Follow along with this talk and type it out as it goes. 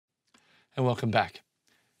And welcome back.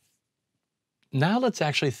 Now let's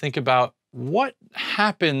actually think about what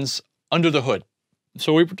happens under the hood.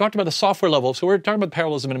 So we talked about the software level, so we're talking about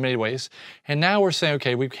parallelism in many ways. And now we're saying,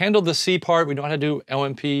 okay, we've handled the C part, we know how to do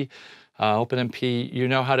LMP, OpenMP, you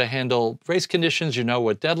know how to handle race conditions, you know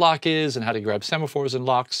what deadlock is and how to grab semaphores and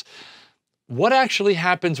locks. What actually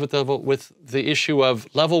happens with the issue of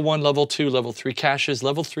level 1, level 2, level 3 caches?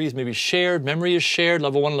 Level 3 is maybe shared, memory is shared,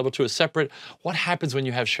 level 1 and level 2 is separate. What happens when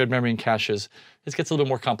you have shared memory and caches? This gets a little bit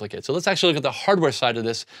more complicated. So let's actually look at the hardware side of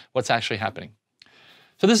this, what's actually happening.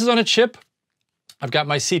 So this is on a chip. I've got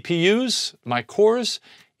my CPUs, my cores.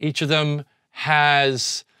 Each of them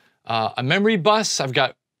has a memory bus. I've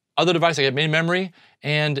got other devices, I got main memory.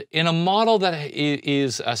 And in a model that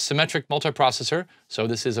is a symmetric multiprocessor, so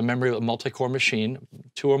this is a memory multi-core machine,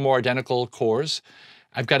 2 or more identical cores,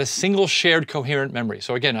 I've got a single shared coherent memory.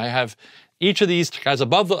 So again, I have each of these guys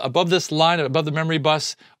above this line, above the memory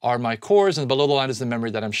bus are my cores, and below the line is the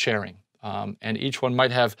memory that I'm sharing. And each one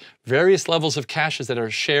might have various levels of caches that are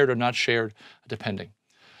shared or not shared, depending.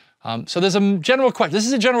 So there's a general question. This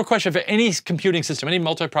is a general question for any computing system, any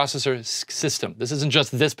multiprocessor system. This isn't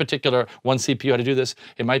just this particular one CPU, how to do this.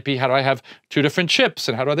 It might be, how do I have 2 different chips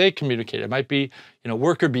and how do they communicate? It might be,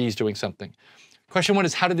 worker bees doing something. Question 1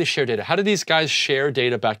 is, how do they share data? How do these guys share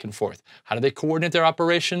data back and forth? How do they coordinate their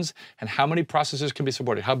operations? And how many processors can be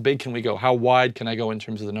supported? How big can we go? How wide can I go in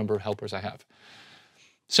terms of the number of helpers I have?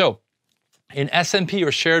 So in SMP,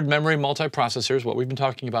 or shared memory multiprocessors, what we've been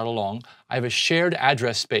talking about along, I have a shared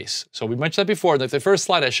address space. So we mentioned that before. The first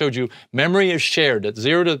slide I showed you, memory is shared. At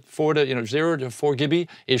 0 to 4 GB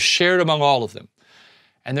is shared among all of them.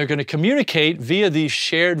 And they're going to communicate via these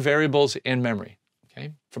shared variables in memory,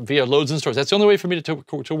 okay? Via loads and stores. That's the only way for me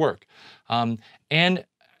to work. And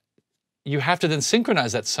you have to then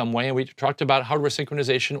synchronize that some way, and we talked about hardware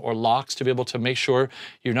synchronization or locks to be able to make sure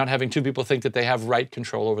you're not having 2 people think that they have write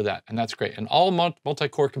control over that, and that's great. And all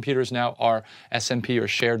multi-core computers now are SMP, or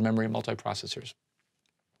shared memory multiprocessors.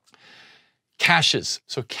 Caches.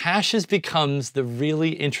 So caches becomes the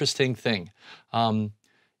really interesting thing.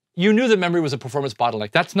 You knew that memory was a performance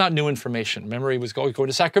bottleneck. That's not new information. Memory was going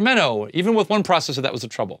to Sacramento. Even with one processor, that was a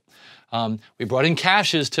trouble. We brought in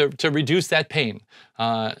caches to reduce that pain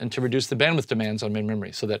and to reduce the bandwidth demands on main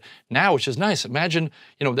memory. So that now, which is nice, imagine,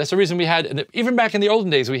 that's the reason we had, even back in the olden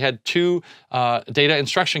days, we had 2 data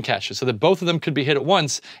instruction caches so that both of them could be hit at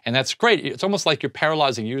once. And that's great. It's almost like you're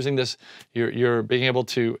parallelizing, using this, you're being able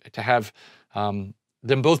to have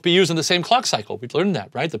them both be used in the same clock cycle. We've learned that,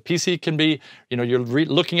 right? The PC can be, you're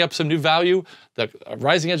looking up some new value, the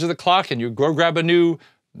rising edge of the clock, and you go grab a new,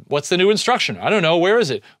 what's the new instruction? I don't know, where is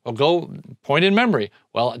it? Well, go point in memory.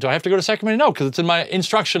 Well, do I have to go to Sacramento? No, because it's in my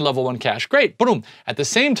instruction level 1 cache. Great, boom. At the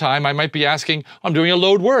same time, I might be asking, I'm doing a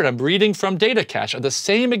load word. I'm reading from data cache. At the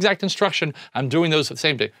same exact instruction, I'm doing those at the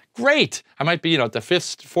same day. Great. I might be, at the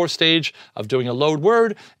 4th stage of doing a load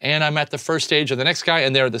word, and I'm at the 1st stage of the next guy,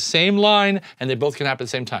 and they're the same line, and they both can happen at the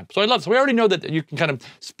same time. So I love it. So we already know that you can kind of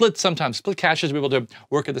split caches to be able to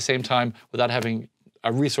work at the same time without having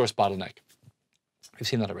a resource bottleneck. We've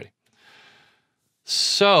seen that already.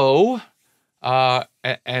 So,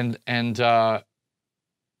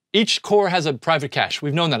 each core has a private cache.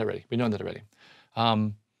 We've known that already.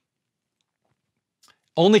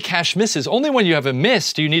 Only cache misses. Only when you have a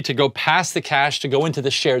miss do you need to go past the cache to go into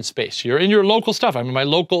the shared space. You're in your local stuff. I'm in my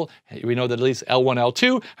local, we know that at least L1,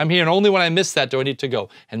 L2. I'm here, and only when I miss that do I need to go.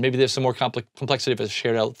 And maybe there's some more complexity if it's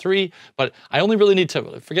shared L3, but I only really need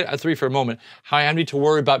to, forget L3 for a moment, how I need to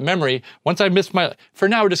worry about memory. Once I miss for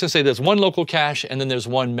now, we're just gonna say there's one local cache and then there's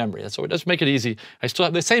one memory. So let's make it easy. I still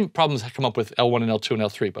have the same problems that come up with L1 and L2 and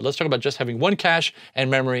L3, but let's talk about just having one cache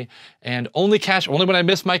and memory, and only when I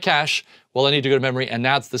miss my cache, well, I need to go to memory, and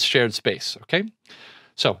now it's the shared space, okay?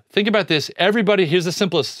 So think about this. Everybody, here's the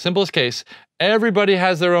simplest case. Everybody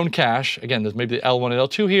has their own cache. Again, there's maybe the L1 and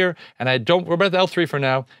L2 here, and we're about the L3 for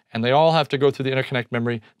now, and they all have to go through the interconnect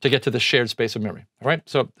memory to get to the shared space of memory, all right?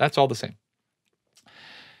 So that's all the same.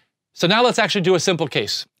 So now let's actually do a simple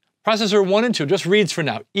case. Processor 1 and 2, just reads for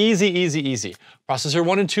now. Easy, easy, easy. Processor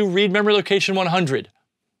 1 and 2 read memory location 100,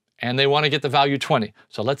 and they want to get the value 20.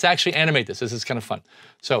 So let's actually animate this. This is kind of fun.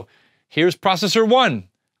 So here's processor 1.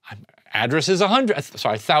 Address is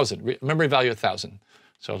 1,000. Memory value 1,000.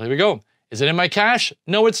 So there we go. Is it in my cache?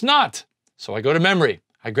 No, it's not. So I go to memory.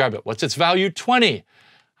 I grab it. What's its value? 20.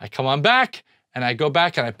 I come on back, and I go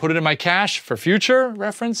back, and I put it in my cache for future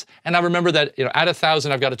reference, and I remember that at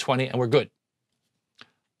 1,000, I've got a 20, and we're good.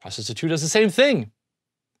 Processor 2 does the same thing.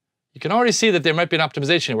 You can already see that there might be an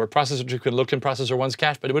optimization where processor 2 can look in processor 1's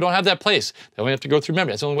cache, but we don't have that place. They only have to go through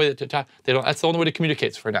memory. That's the only way that's the only way to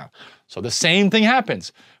communicate for now. So the same thing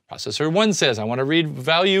happens. Processor 1 says, I want to read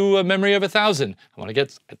value memory of 1,000. I think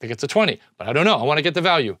it's a 20, but I don't know. I want to get the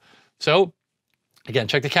value. So again,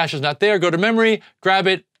 check the cache is not there, go to memory, grab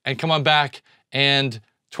it, and come on back, and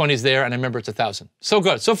 20 is there, and I remember it's 1,000. So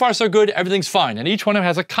good. So far, so good. Everything's fine. And each one of them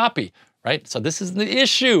has a copy, right? So this is the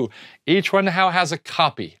issue. Each one now has a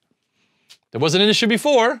copy. There wasn't an issue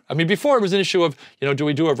before. I mean, before it was an issue of, do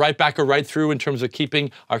we do a write back or write through in terms of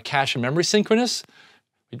keeping our cache and memory synchronous?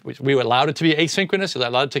 We allowed it to be asynchronous. We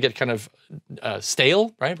allowed it to get kind of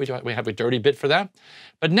stale, right? We have a dirty bit for that.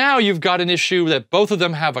 But now you've got an issue that both of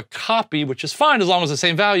them have a copy, which is fine as long as the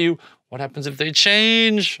same value. What happens if they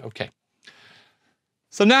change? Okay.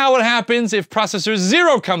 So now what happens if processor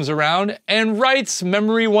 0 comes around and writes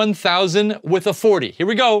memory 1000 with a 40? Here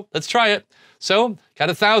we go. Let's try it. So got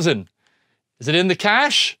 1,000. Is it in the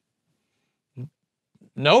cache?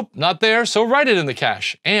 Nope, not there. So write it in the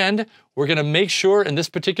cache. And we're going to make sure in this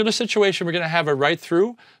particular situation, we're going to have a write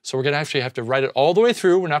through. So we're going to actually have to write it all the way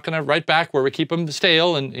through. We're not going to write back where we keep them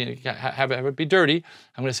stale and have it be dirty.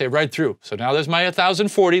 I'm going to say write through. So now there's my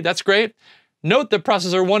 1040. That's great. Note that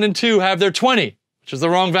processor 1 and 2 have their 20, which is the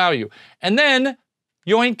wrong value. And then,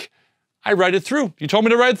 yoink, I write it through. You told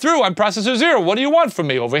me to write through. I'm processor 0. What do you want from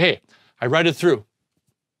me over here? I write it through.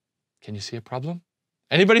 Can you see a problem?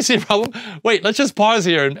 Anybody see a problem? Wait, let's just pause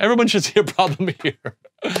here, and everyone should see a problem here.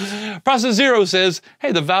 Processor 0 says,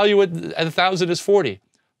 hey, the value at 1,000 is 40.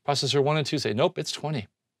 Processor 1 and 2 say, nope, it's 20.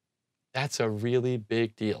 That's a really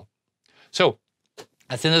big deal. So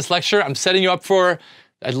that's in this lecture. I'm setting you up for,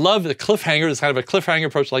 I love the cliffhanger. It's kind of a cliffhanger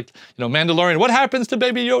approach, like, Mandalorian. What happens to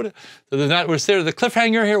Baby Yoda? So we're there, the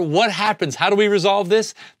cliffhanger here. What happens? How do we resolve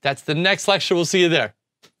this? That's the next lecture. We'll see you there.